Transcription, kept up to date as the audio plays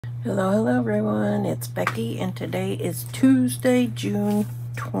Hello everyone, it's Becky and today is Tuesday, June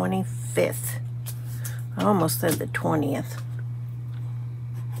 25th. I almost said the 20th.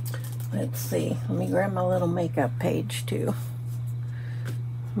 Let's see, let me grab my little makeup page too.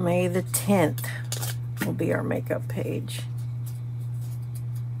 May the 10th will be our makeup page.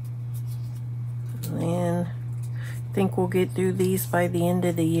 And then I think we'll get through these by the end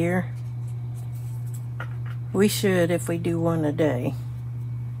of the year. We should if we do one a day.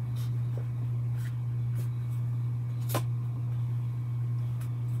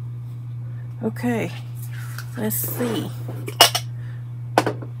 Okay, let's see.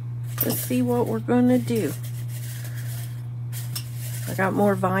 Let's see what we're gonna do. I got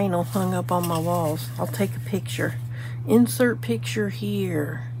more vinyl hung up on my walls. I'll take a picture. Insert picture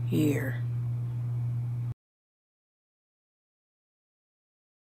here.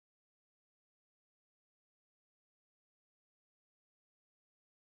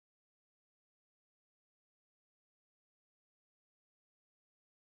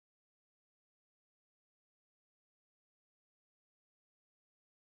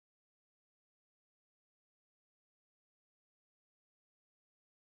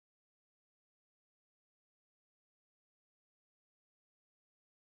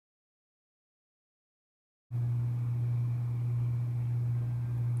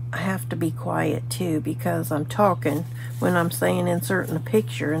 I have to be quiet too because I'm talking when I'm saying inserting a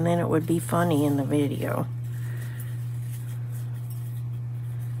picture, and then it would be funny in the video.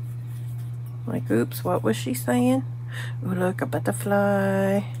 Like, oops, what was she saying? Oh, look, a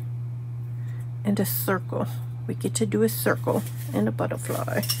butterfly and a circle. We get to do a circle and a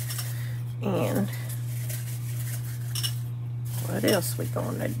butterfly. And what else we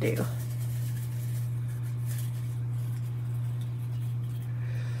gonna do?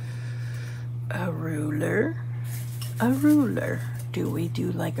 A ruler. A ruler. Do we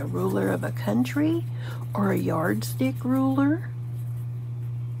do like a ruler of a country or a yardstick ruler?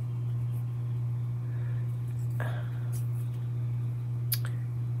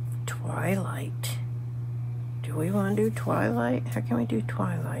 Twilight. Do we want to do twilight? How can we do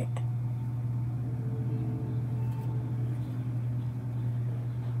twilight?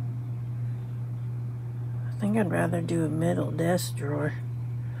 I think I'd rather do a middle desk drawer.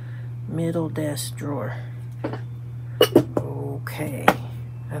 Middle desk drawer. Okay,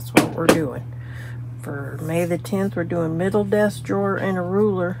 that's what we're doing. For May the 10th, we're doing middle desk drawer and a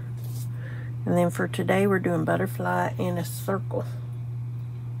ruler. And then for today, we're doing butterfly and a circle.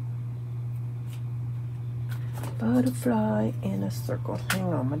 Butterfly and a circle.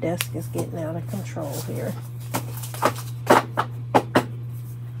 Hang on, my desk is getting out of control here.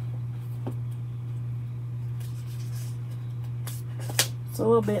 It's a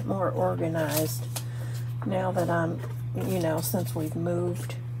little bit more organized now that I'm, since we've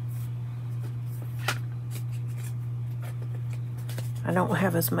moved. I don't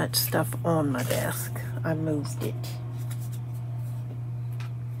have as much stuff on my desk. I moved it.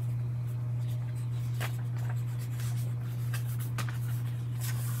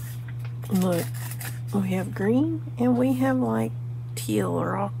 Look, we have green and we have like teal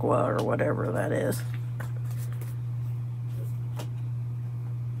or aqua or whatever that is.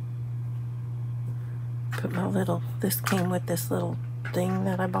 Put my little, this came with this little thing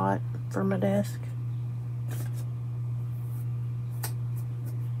that I bought for my desk.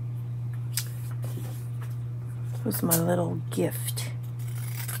 It was my little gift.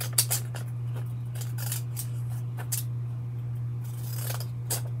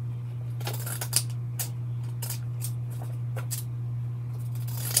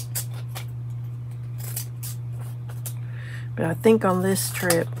 But I think on this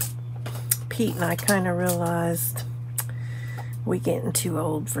trip, Pete and I kind of realized we getting too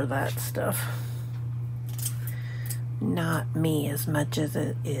old for that stuff. Not me as much as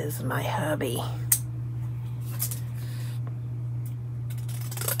it is my hubby.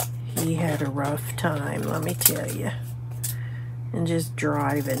 He had a rough time, let me tell you. And just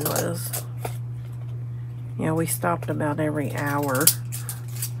driving was, we stopped about every hour,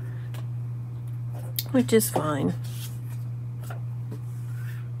 which is fine.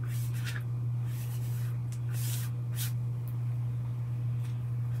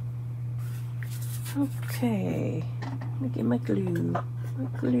 Okay, let me get my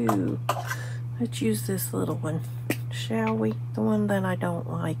glue. Let's use this little one, shall we? The one that I don't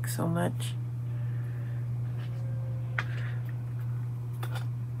like so much.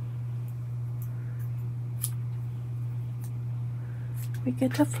 We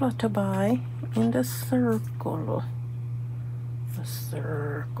get a flutterby in the circle. A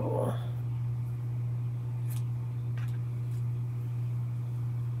circle.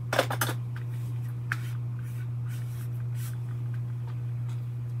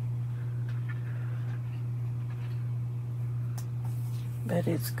 But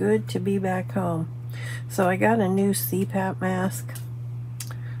it's good to be back home. So I got a new CPAP mask.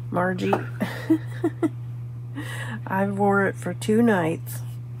 Margie, I wore it for 2 nights.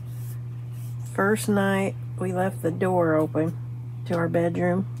 First night, we left the door open to our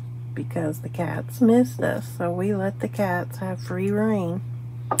bedroom because the cats missed us, so we let the cats have free reign.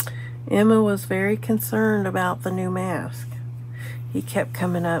 Emma was very concerned about the new mask. He kept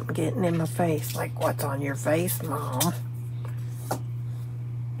coming up and getting in my face, like, "What's on your face, Mom?"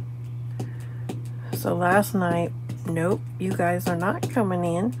 So last night, nope, you guys are not coming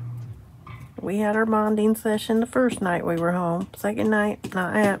in. We had our bonding session the first night we were home. Second night,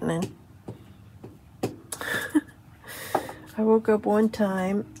 not happening. I woke up one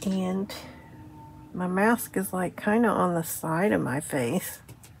time and my mask is like kind of on the side of my face.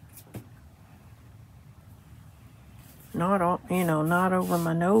 Not on, you know, not over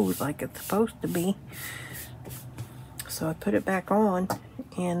my nose like it's supposed to be. So I put it back on,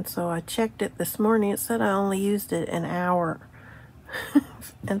 and so I checked it this morning. It said I only used it an hour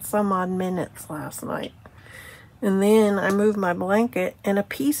and some odd minutes last night. And then I moved my blanket and a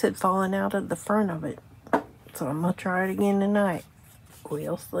piece had fallen out of the front of it. So I'm going to try it again tonight.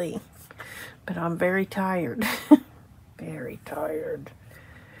 We'll see. But I'm very tired. Very tired.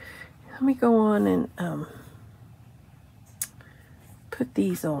 Let me go on and put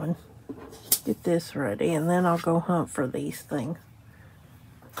these on. Get this ready, and then I'll go hunt for these things.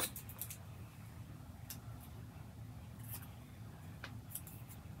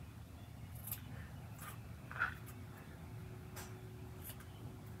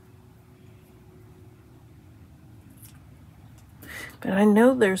 But I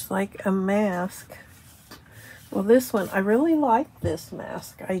know there's like a mask. Well, this one, I really like this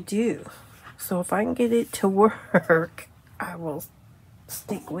mask. I do. So if I can get it to work, I will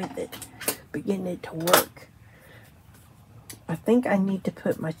stick with it. Begin it to work. I think I need to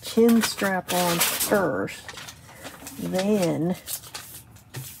put my chin strap on first. Then,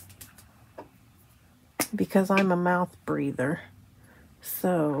 because I'm a mouth breather,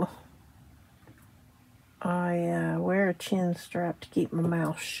 so I wear a chin strap to keep my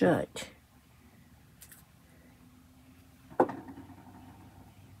mouth shut.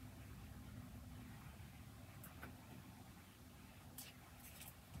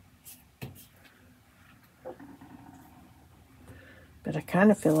 But I kind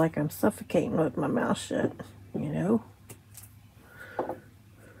of feel like I'm suffocating with my mouth shut, you know?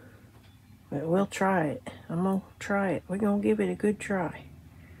 But we'll try it. I'm going to try it. We're going to give it a good try.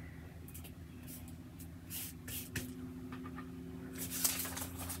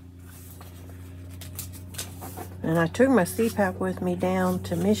 And I took my CPAP with me down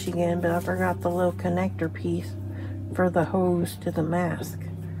to Michigan, but I forgot the little connector piece for the hose to the mask.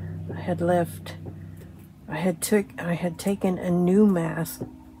 I had taken a new mask,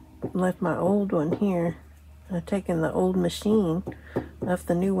 left my old one here. I'd taken the old machine, left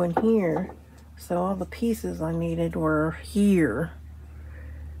the new one here. So all the pieces I needed were here.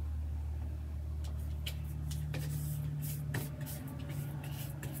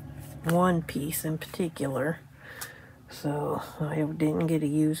 One piece in particular. So I didn't get to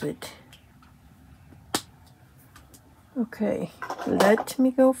use it. Okay, let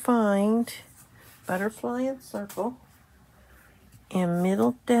me go find butterfly and circle and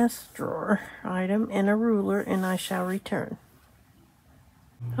middle desk drawer item and a ruler, and I shall return.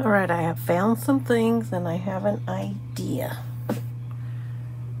 Alright, I have found some things and I have an idea.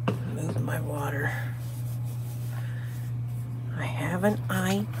 Move my water. I have an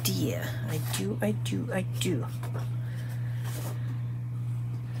idea. I do.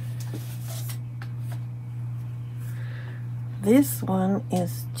 This one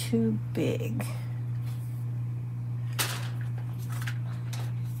is too big.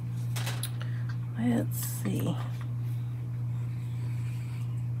 Let's see.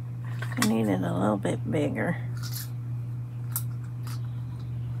 I need it a little bit bigger.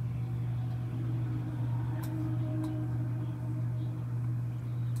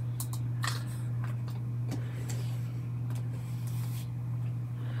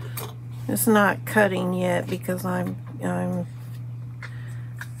 It's not cutting yet because I'm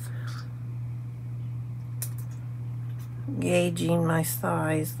gauging my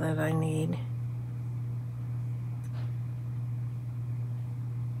size that I need.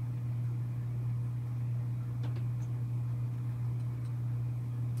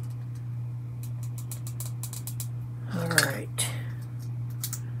 All right.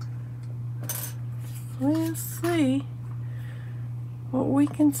 Let's see. what we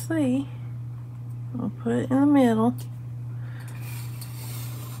can see. I'll put it in the middle.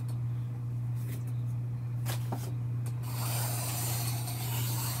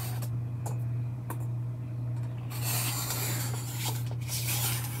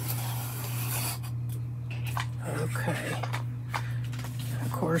 Okay.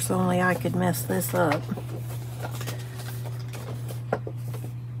 Of course, only I could mess this up.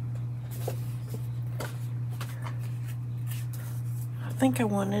 I think I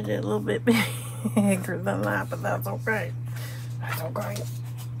wanted it a little bit bigger than that, but that's okay. That's okay.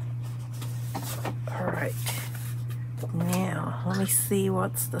 Alright. Now, let me see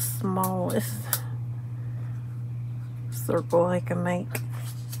what's the smallest circle I can make.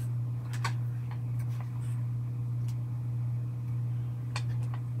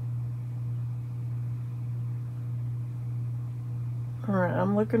 Alright,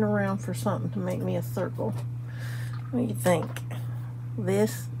 I'm looking around for something to make me a circle. What do you think?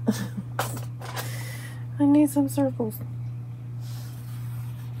 This? I need some circles.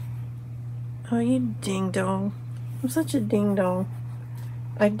 Oh, you ding dong. I'm such a ding dong.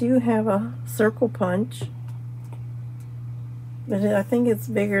 I do have a circle punch, but I think it's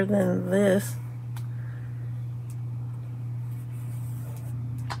bigger than this.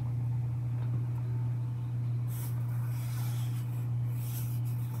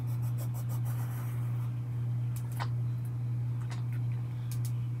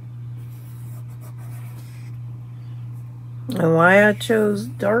 And why I chose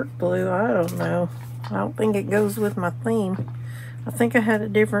dark blue, I don't know. I don't think it goes with my theme. I think I had a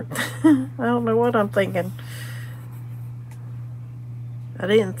different... I don't know what I'm thinking. I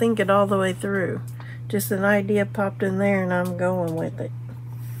didn't think it all the way through. Just an idea popped in there and I'm going with it.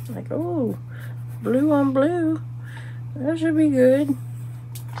 Like, oh, blue on blue. That should be good.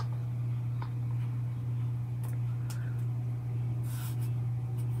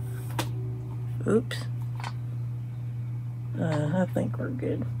 Oops. I think we're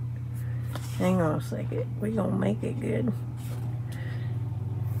good. Hang on a second. We're gonna make it good.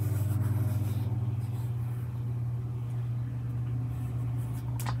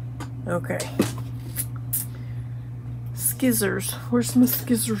 Okay. Skizzers. Where's my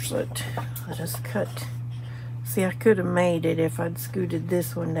skizzers at? Let us cut. See, I could have made it if I'd scooted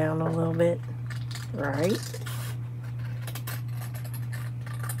this one down a little bit. Right?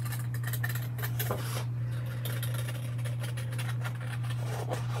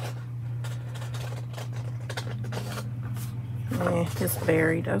 It's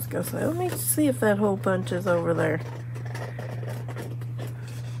buried. I was gonna say, let me see if that hole punch is over there.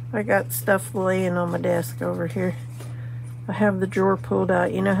 I got stuff laying on my desk over here. I have the drawer pulled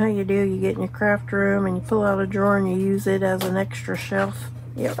out. You know how you do? You get in your craft room and you pull out a drawer and you use it as an extra shelf.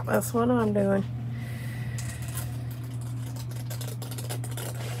 Yep, that's what I'm doing.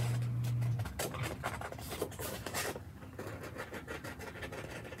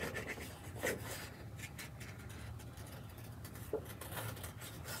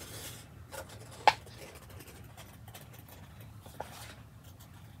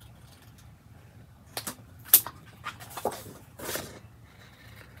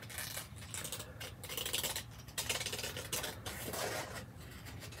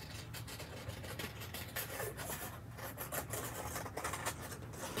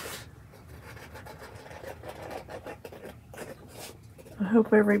 I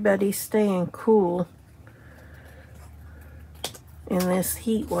hope everybody's staying cool in this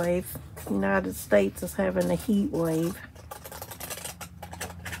heat wave. The United States is having a heat wave,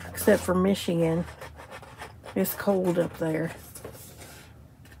 except for Michigan. It's cold up there.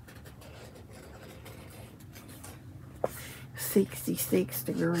 66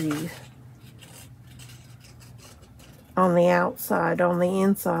 degrees. On the outside, on the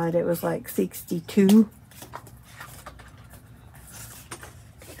inside, it was like 62.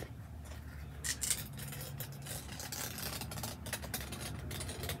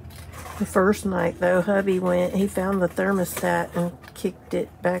 The first night, though, hubby went, he found the thermostat and kicked it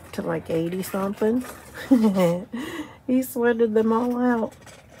back to like 80 something. He sweated them all out.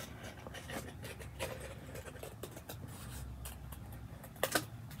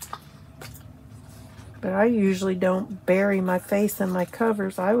 But I usually don't bury my face in my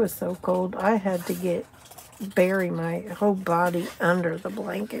covers. I was so cold, I had to bury my whole body under the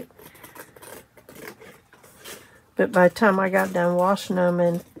blanket. But by the time I got done washing them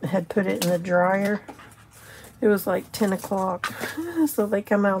and had put it in the dryer, it was like 10 o'clock. So they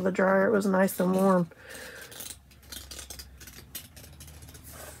come out of the dryer. It was nice and warm.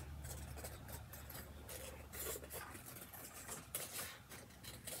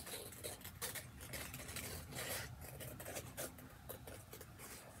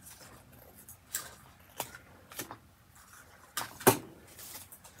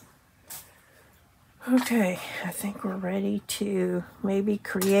 Okay, I think we're ready to maybe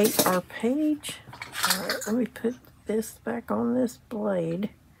create our page. All right, let me put this back on this blade.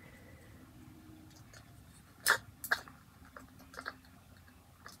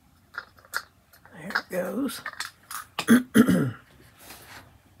 There it goes.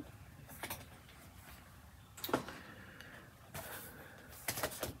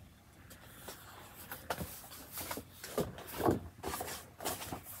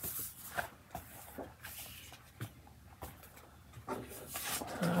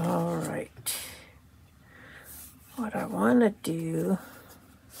 All right. What I want to do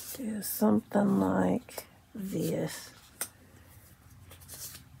is something like this.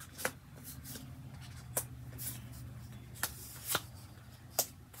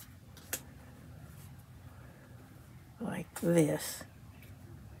 Like this.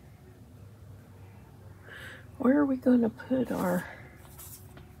 Where are we going to put our...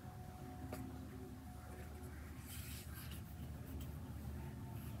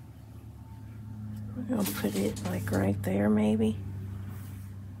 We're going to put it like right there maybe.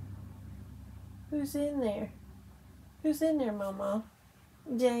 Who's in there? Who's in there, Mama?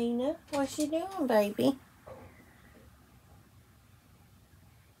 Dana, what's you doing, baby?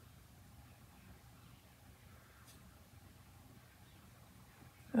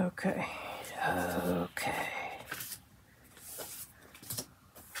 Okay. Okay.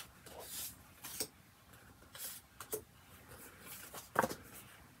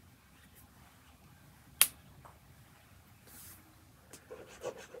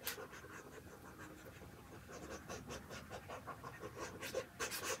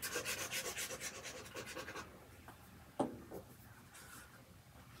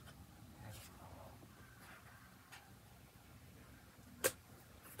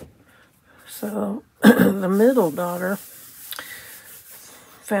 So, the middle daughter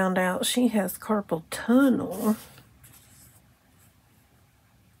found out she has carpal tunnel.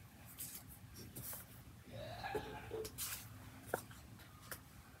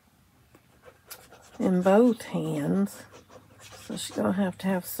 In both hands. So she's going to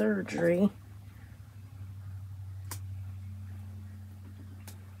have surgery.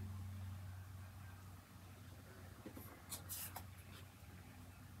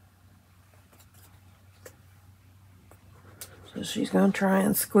 So she's going to try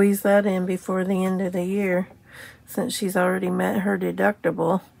and squeeze that in before the end of the year, since she's already met her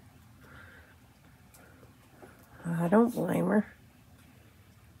deductible. I don't blame her.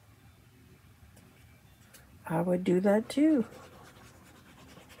 I would do that too.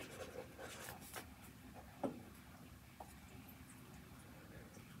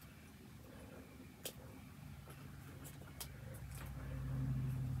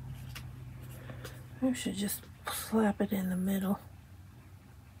 I should just slap it in the middle.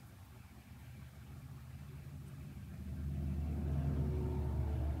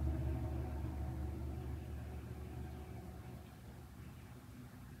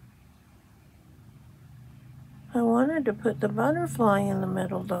 I wanted to put the butterfly in the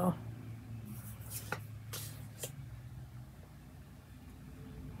middle though.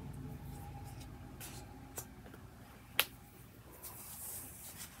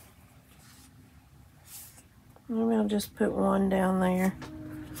 Maybe I'll just put one down there.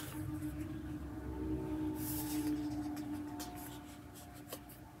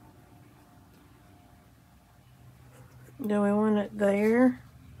 Do we want it there?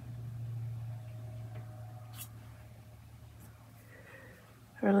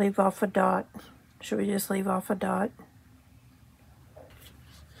 Or leave off a dot? Should we just leave off a dot?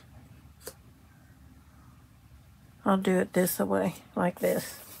 I'll do it this way, like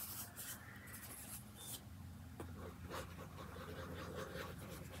this.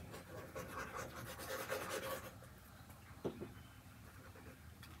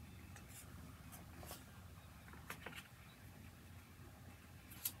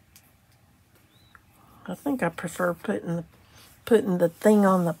 I think I prefer putting the thing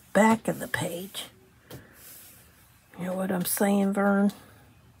on the back of the page. You know what I'm saying, Vern?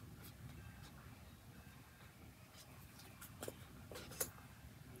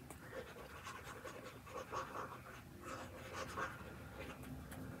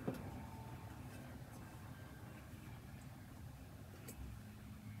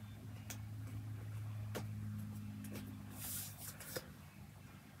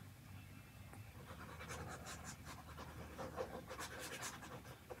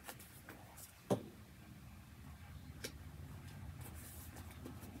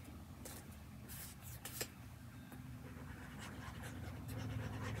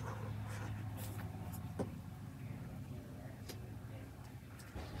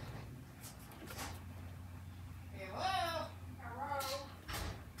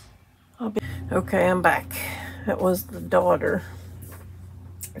 Okay, I'm back. That was the daughter.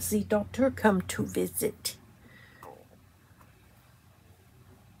 The daughter come to visit.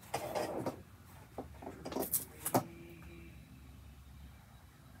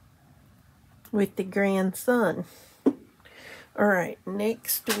 With the grandson. All right,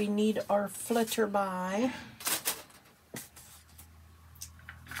 next we need our flutterby.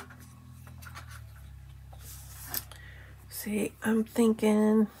 See, I'm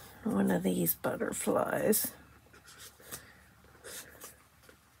thinking one of these butterflies.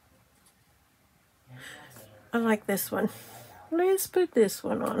 I like this one. Let's put this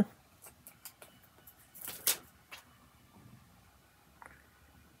one on.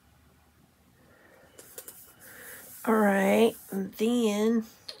 All right, and then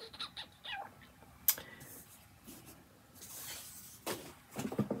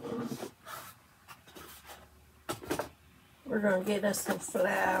we're gonna get us some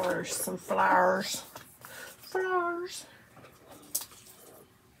flowers.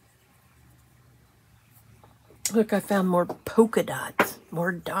 Look, I found more polka dots,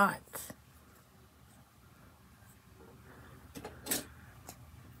 more dots.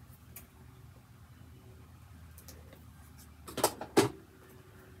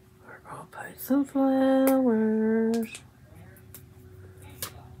 We're gonna put some flowers.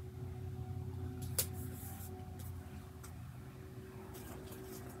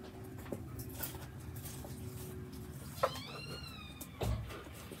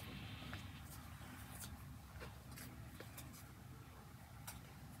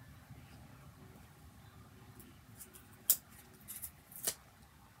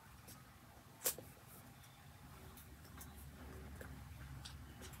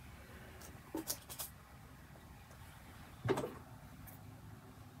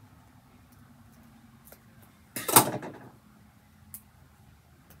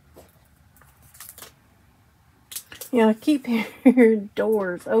 You know, I keep hearing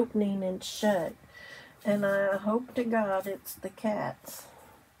doors opening and shut, and I hope to God it's the cats.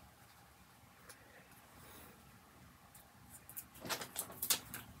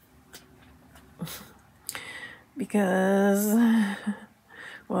 Because,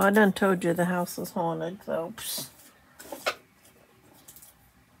 well, I done told you the house is haunted, so psh.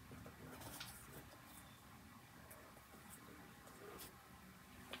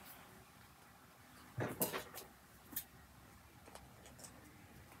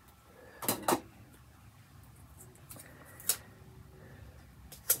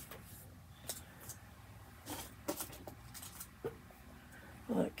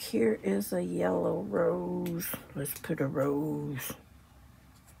 Look, here is a yellow rose. Let's put a rose.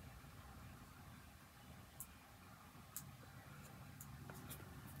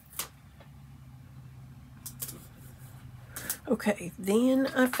 Okay, then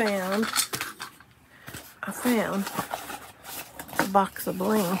I found a box of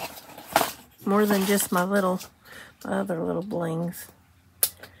bling. More than just my other little blings.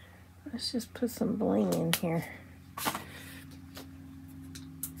 Let's just put some bling in here.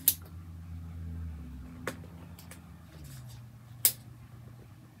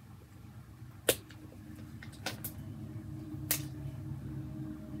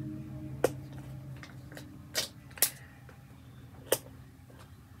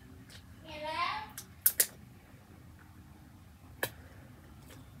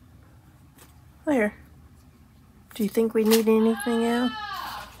 There. Do you think we need anything else?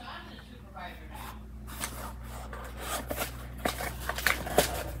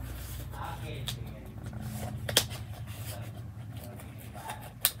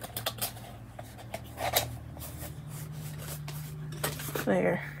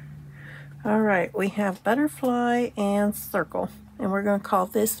 There. All right, we have butterfly and circle, and we're going to call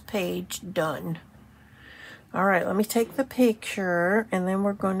this page done. All right, let me take the picture, and then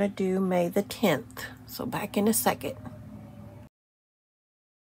we're going to do May the 10th. So back in a second.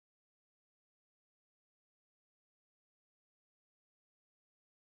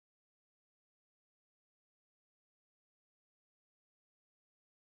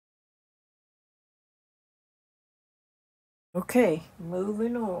 Okay,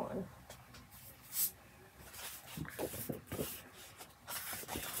 moving on.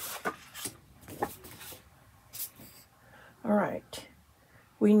 All right,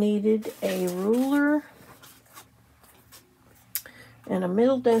 we needed a ruler and a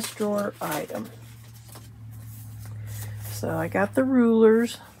middle desk drawer item. So I got the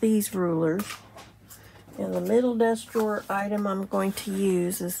rulers, these rulers, and the middle desk drawer item I'm going to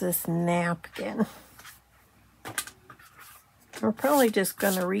use is this napkin. We're probably just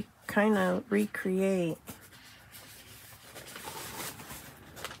going to kind of recreate.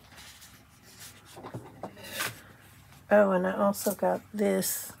 Oh, and I also got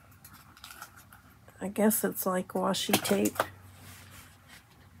this. I guess it's like washi tape.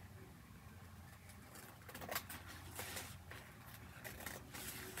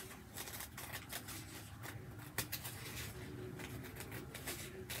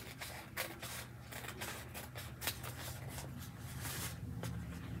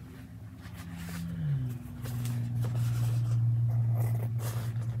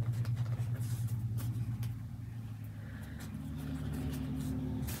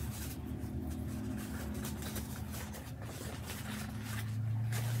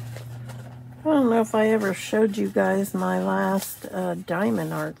 I don't know if I ever showed you guys my last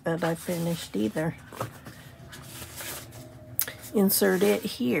diamond art that I finished either. Insert it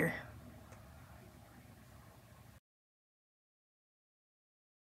here.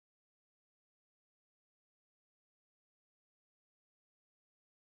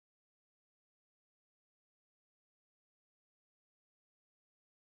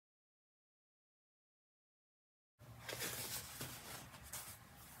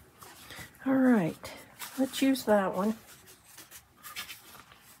 All right, let's use that one.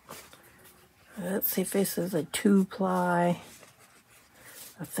 Let's see if this is a 2-ply.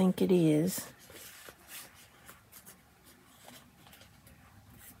 I think it is.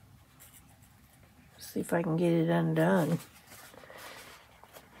 See if I can get it undone.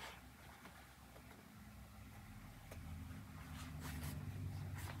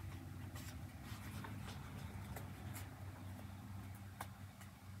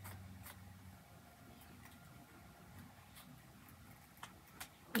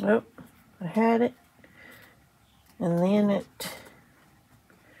 Oh, I had it. And then it...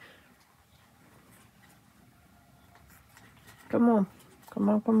 Come on. Come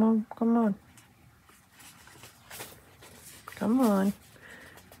on, come on, come on. Come on.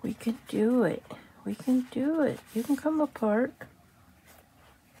 We can do it. We can do it. You can come apart.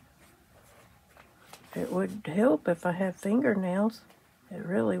 It would help if I had fingernails. It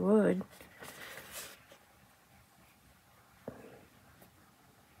really would.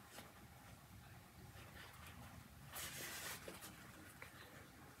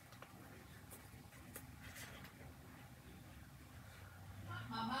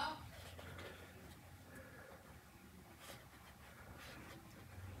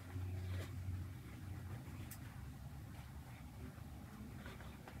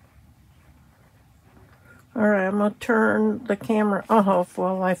 Alright, I'm going to turn the camera off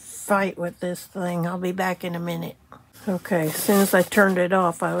while I fight with this thing. I'll be back in a minute. Okay, as soon as I turned it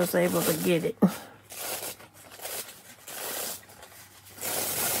off, I was able to get it.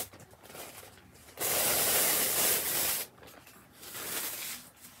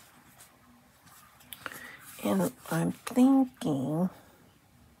 And I'm thinking...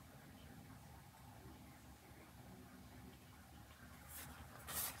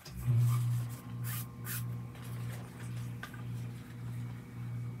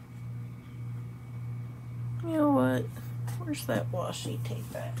 You know what? Where's that washi tape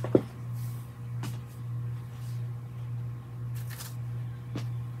at?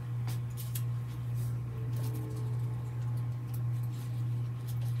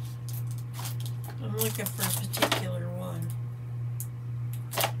 I'm looking for a particular one.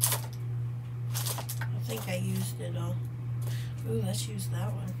 I think I used it all. Ooh, let's use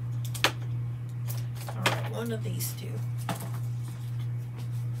that one. Alright, one of these two.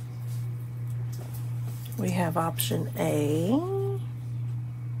 We have option A,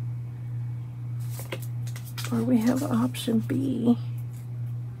 or we have option B.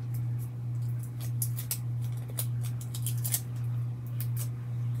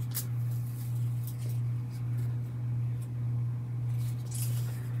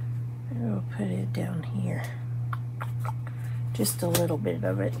 I'll put it down here. Just a little bit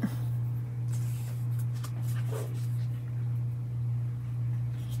of it.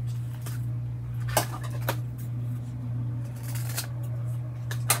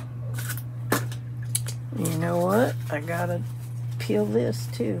 You know what? I gotta peel this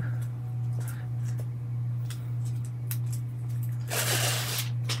too.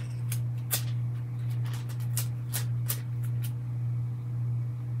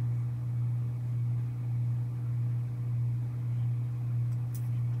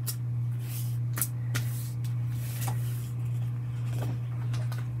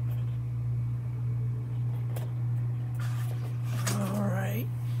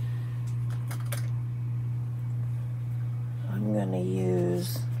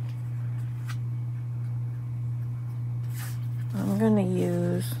 I'm gonna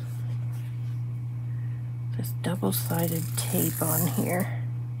use this double-sided tape on here.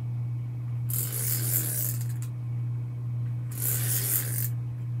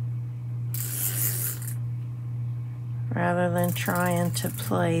 rather than trying to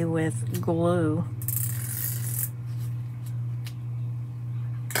play with glue.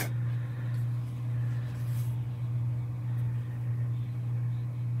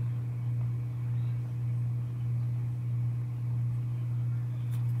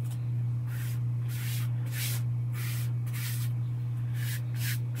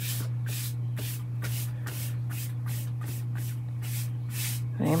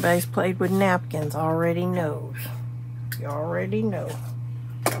 If anybody's played with napkins already knows. You already know.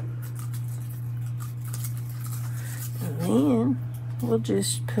 And then we'll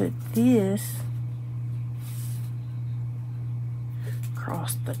just put this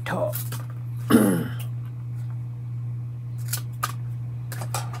across the top.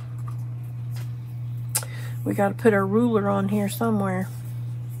 We got to put our ruler on here somewhere.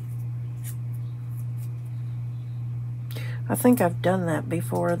 I think I've done that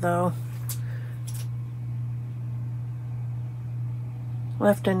before though.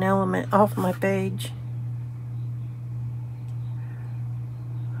 Left an element off my page.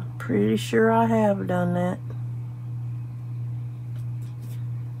 I'm pretty sure I have done that.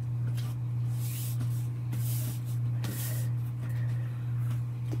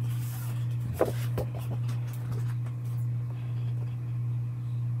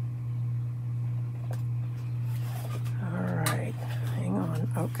 Alright, hang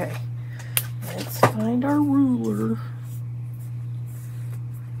on. Okay, let's find our ruler.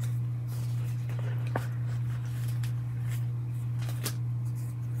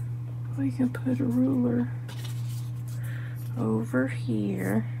 We can put a ruler over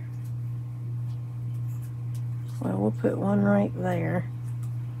here. Well, we'll put one right there.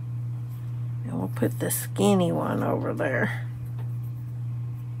 And we'll put the skinny one over there.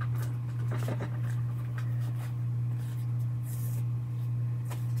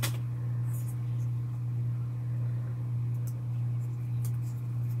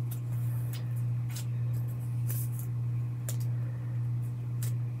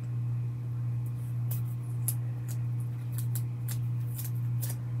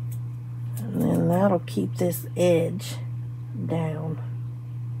 And then that'll keep this edge down.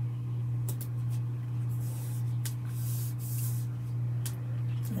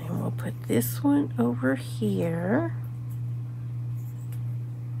 Then we'll put this one over here.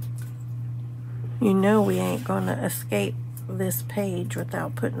 You know we ain't gonna escape this page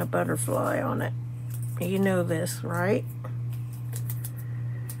without putting a butterfly on it. You know this, right?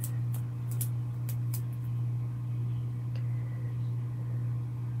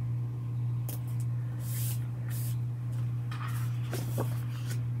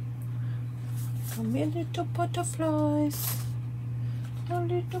 Come here, little butterflies. Oh,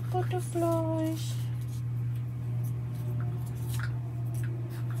 little butterflies.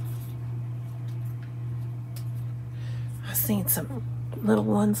 I've seen some little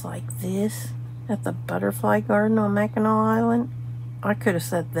ones like this at the butterfly garden on Mackinac Island. I could have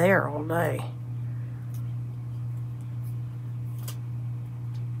sat there all day.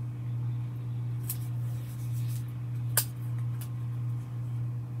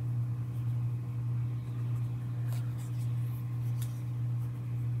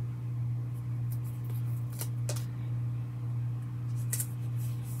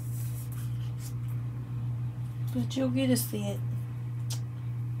 But you'll get to see it.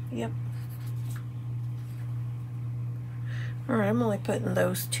 Yep. Alright, I'm only putting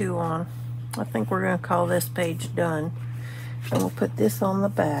those two on. I think we're going to call this page done. And we'll put this on the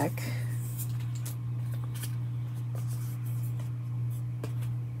back.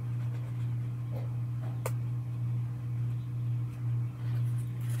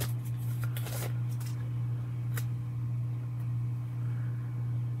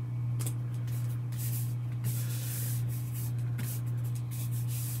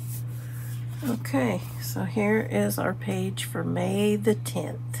 Okay, so here is our page for May the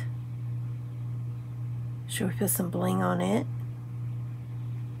 10th. Should we put some bling on it?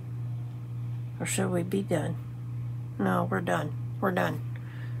 Or should we be done? No, we're done. We're done.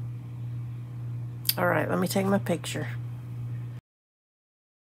 Alright, let me take my picture.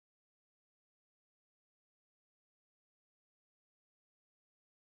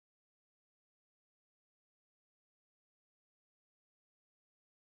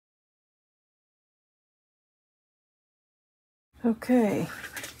 Okay.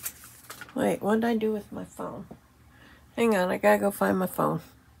 Wait, what did I do with my phone? Hang on, I gotta go find my phone.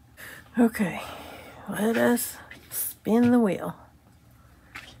 Okay, let us spin the wheel.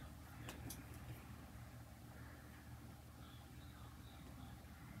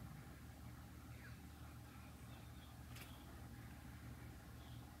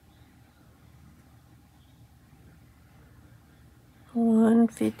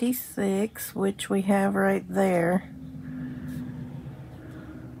 156, which we have right there.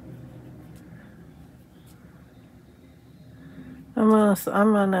 I'm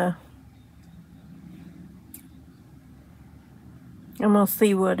gonna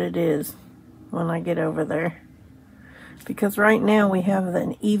see what it is when I get over there. Because right now we have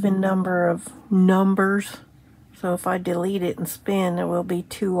an even number of numbers. So if I delete it and spin, it will be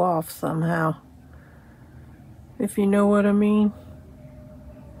 2 off somehow. If you know what I mean.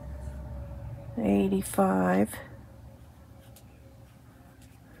 85.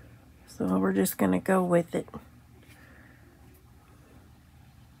 So we're just going to go with it.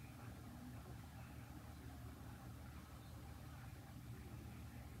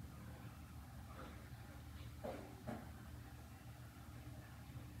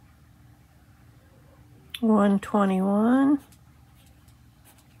 $121.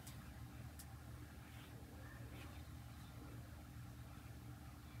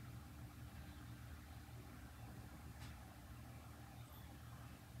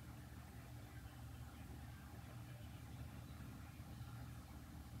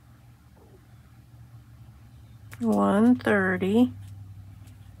 $130.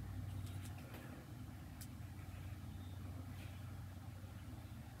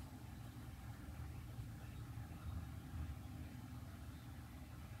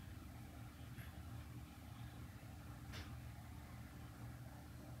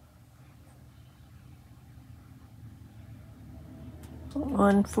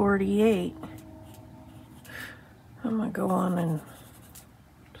 $148. I'm gonna go on and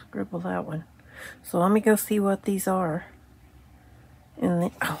scribble that one. So let me go see what these are.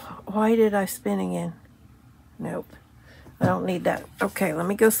 And why did I spin again? Nope, I don't need that. Okay, let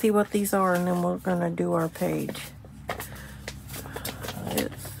me go see what these are, and then we're gonna do our page.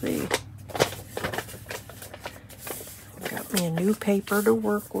 Let's see. Got me a new paper to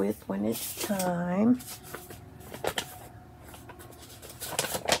work with when it's time.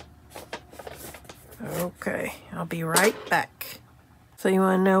 Okay, I'll be right back. So you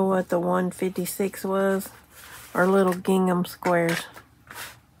want to know what the 156 was? Our little gingham squares.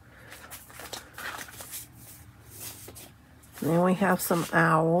 And then we have some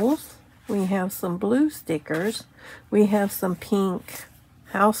owls. We have some blue stickers. We have some pink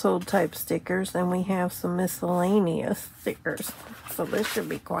household type stickers. And we have some miscellaneous stickers. So this should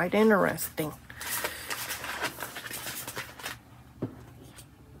be quite interesting.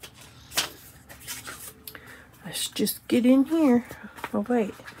 Let's just get in here. Oh,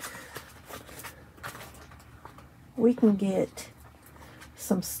 wait. We can get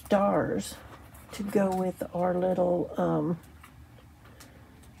some stars to go with our little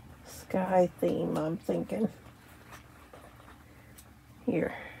sky theme, I'm thinking.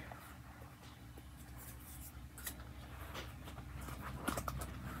 Here.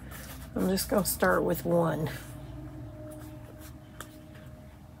 I'm just going to start with one.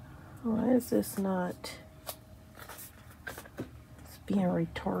 Why is this not... being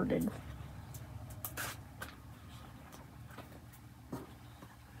retarded?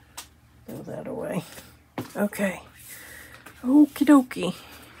 Throw that away. Okay. Okie dokie.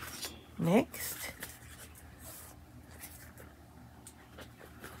 Next.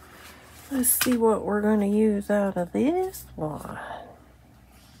 Let's see what we're going to use out of this one.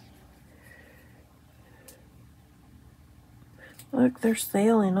 Look, they're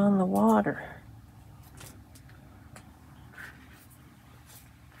sailing on the water.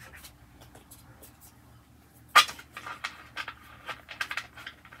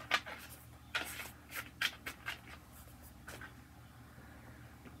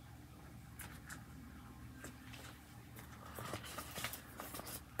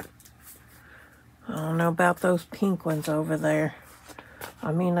 I don't know about those pink ones over there.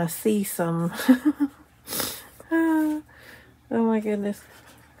 I mean, I see some. Oh my goodness.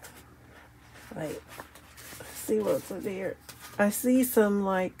 Wait. Let's see what's in here. I see some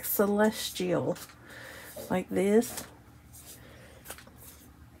like celestial, like this.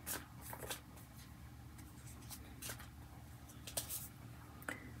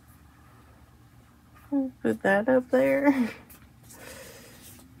 Put that up there.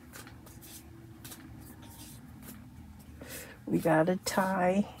 We got a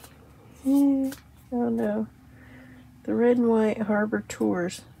tie. Oh no. The Red and White Harbor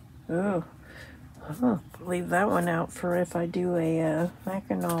Tours. Oh. I'll leave that one out for if I do a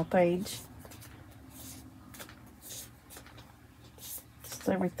Mackinac page.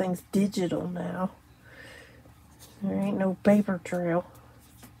 So everything's digital now. There ain't no paper trail.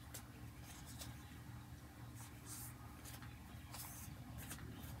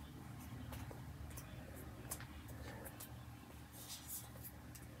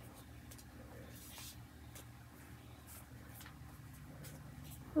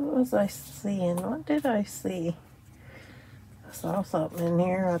 was I seeing? What did I see? I saw something in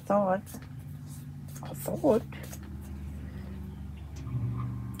here, I thought.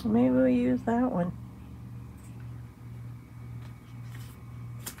 Maybe we'll use that one.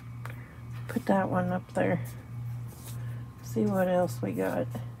 Put that one up there. See what else we got.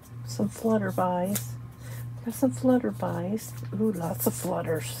 Some flutterbys. Got some flutterbys. Ooh, lots of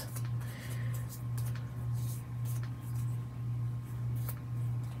flutters.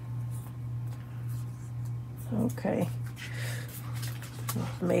 Okay.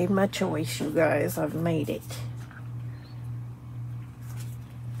 I've made my choice, you guys. I've made it.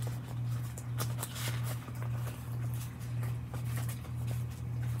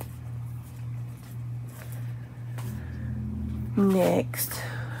 Next,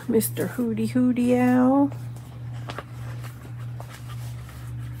 Mr. Hootie Hootie Owl.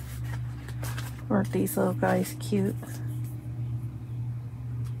 Aren't these little guys cute?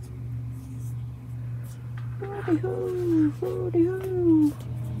 Hootie hoo, hootie hoo.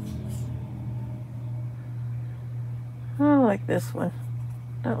 I like this one.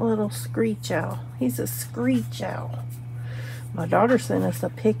 That little screech owl. He's a screech owl. My daughter sent us a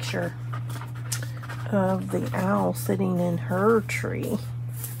picture of the owl sitting in her tree.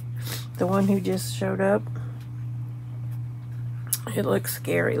 The one who just showed up. It looks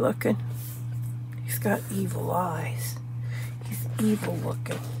scary looking. He's got evil eyes. He's evil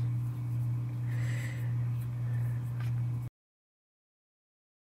looking.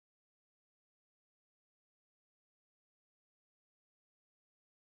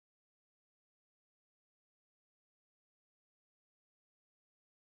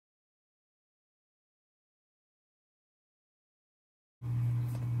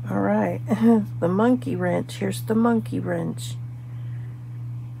 All right, the monkey wrench. Here's the monkey wrench.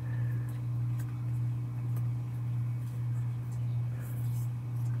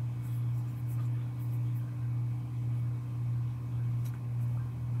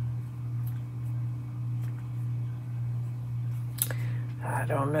 I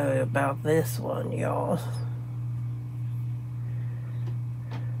don't know about this one, y'all.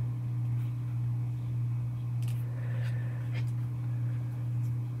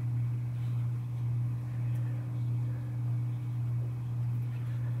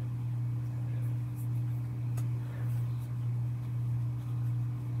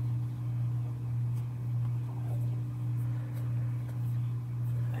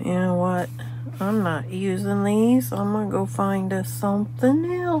 You know what? I'm not using these. I'm gonna go find us something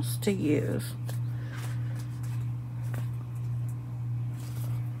else to use.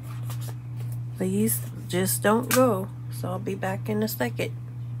 These just don't go, so I'll be back in a second.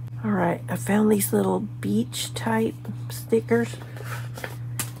 All right, I found these little beach type stickers.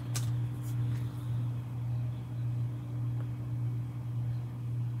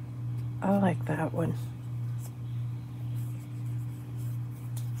 I like that one.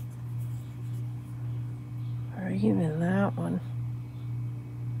 Or even that one.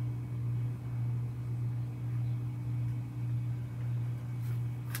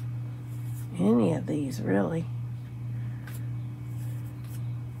 Any of these, really.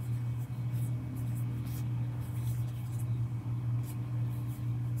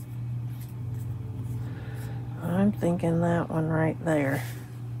 I'm thinking that one right there.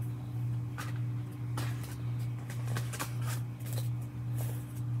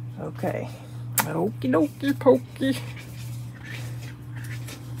 Okay. Okie dokie pokey.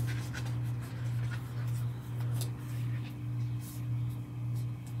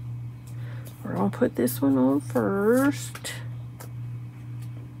 We're gonna put this one on first.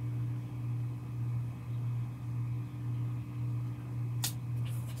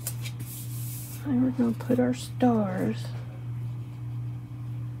 And we're gonna put our stars.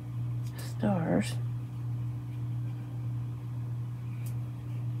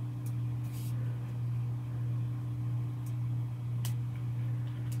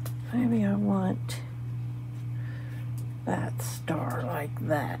 Maybe I want that star like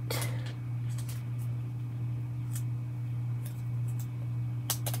that.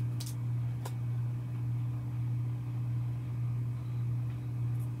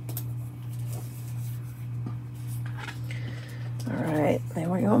 All right, then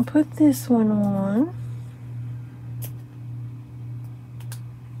we're gonna put this one on.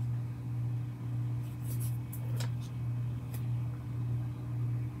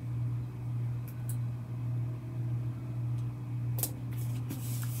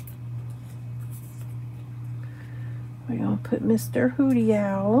 We're gonna put Mr. Hootie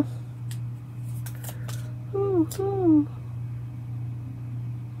Owl. Ooh, ooh.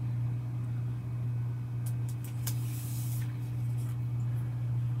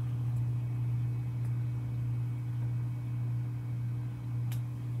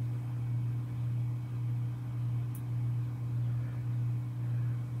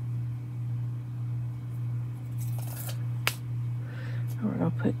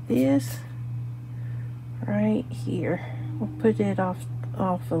 gonna put this right here. We'll put it off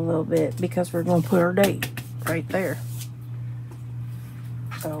a little bit because we're gonna put our date right there.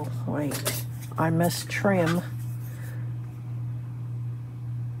 Oh wait, I must trim.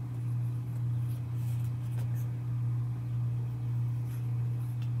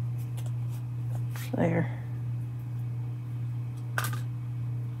 There.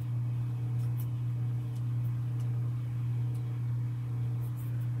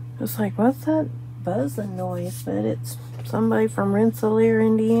 It's like, what's that buzzing noise? But it's somebody from Rensselaer,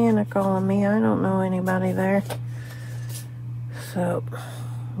 Indiana calling me. I don't know anybody there. So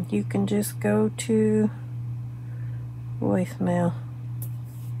you can just go to voicemail.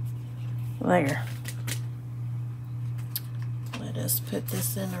 There. Let us put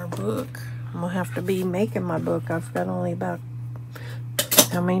this in our book. I'm gonna have to be making my book. I've got only about,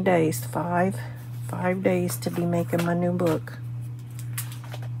 how many days? 5 days to be making my new book.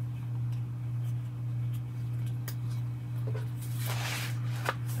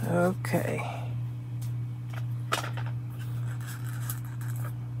 Okay.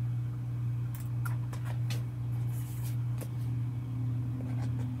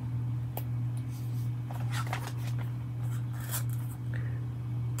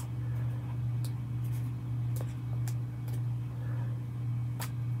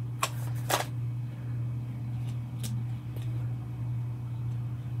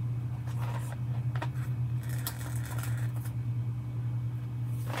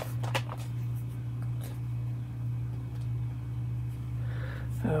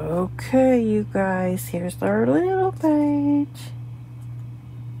 Okay, you guys, here's our little page.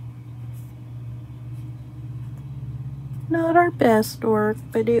 Not our best work,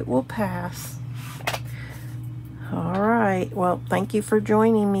 but it will pass. Alright, well, thank you for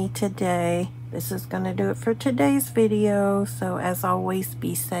joining me today. This is going to do it for today's video. So as always,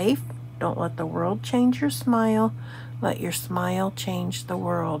 be safe. Don't let the world change your smile. Let your smile change the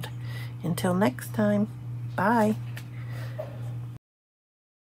world. Until next time, bye.